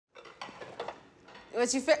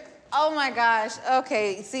What you feel? Oh my gosh.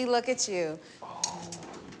 Okay, see, look at you.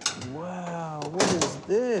 Wow, what is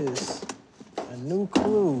this? A new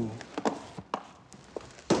clue.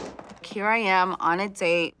 Here I am on a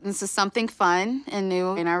date. This is something fun and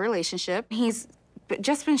new in our relationship. He's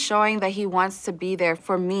just been showing that he wants to be there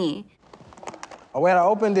for me. Oh, wait, I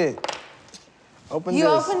opened it. Opened You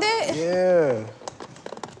this. opened it?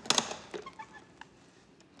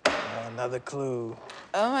 Yeah. Another clue.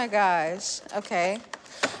 Oh my gosh. Okay.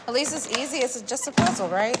 At least it's easy. It's just a puzzle,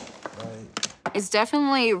 right? Right. It's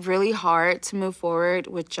definitely really hard to move forward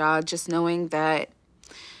with Ja, just knowing that,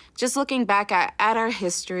 just looking back at our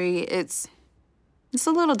history, it's a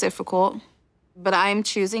little difficult. But I'm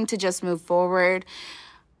choosing to just move forward.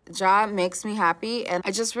 Ja makes me happy, and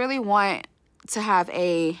I just really want to have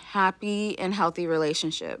a happy and healthy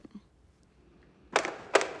relationship.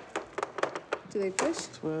 Do they push?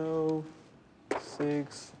 12,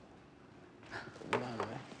 6, 9.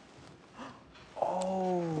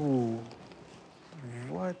 Oh,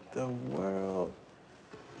 what the world?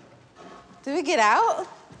 Did we get out?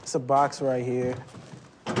 It's a box right here.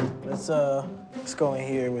 Let's go in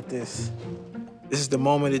here with this. This is the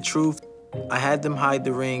moment of truth. I had them hide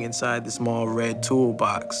the ring inside the small red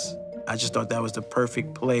toolbox. I just thought that was the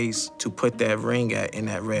perfect place to put that ring at, in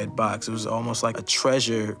that red box. It was almost like a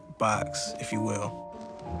treasure box, if you will.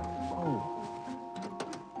 Oh.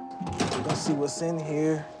 Let's see what's in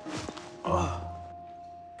here. Oh.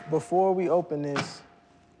 Before we open this,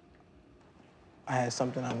 I had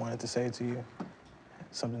something I wanted to say to you.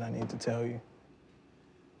 Something I need to tell you.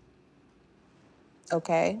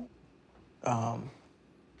 Okay.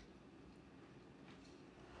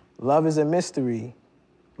 Love is a mystery.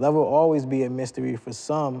 Love will always be a mystery for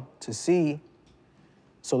some to see.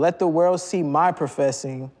 So let the world see my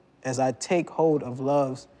professing as I take hold of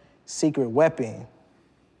love's secret weapon.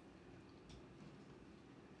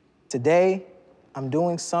 Today, I'm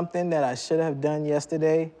doing something that I should have done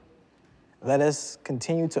yesterday. Let us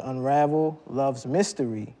continue to unravel love's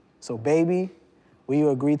mystery. So baby, will you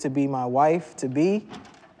agree to be my wife to be?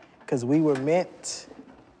 'Cause we were meant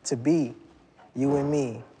to be, you and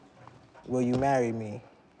me. Will you marry me?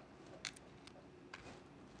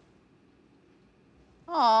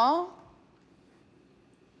 Aw.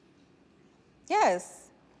 Yes.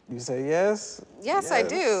 You say yes? Yes, I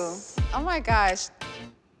do. Oh my gosh.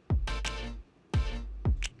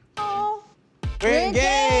 Oh. We're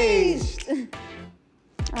engaged!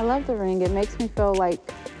 I love the ring. It makes me feel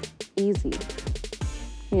like easy.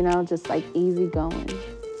 You know, just like easy going.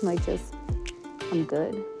 Like just, I'm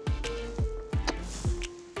good.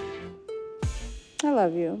 I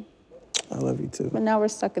love you. I love you too. But now we're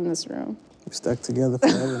stuck in this room. We're stuck together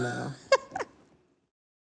forever now.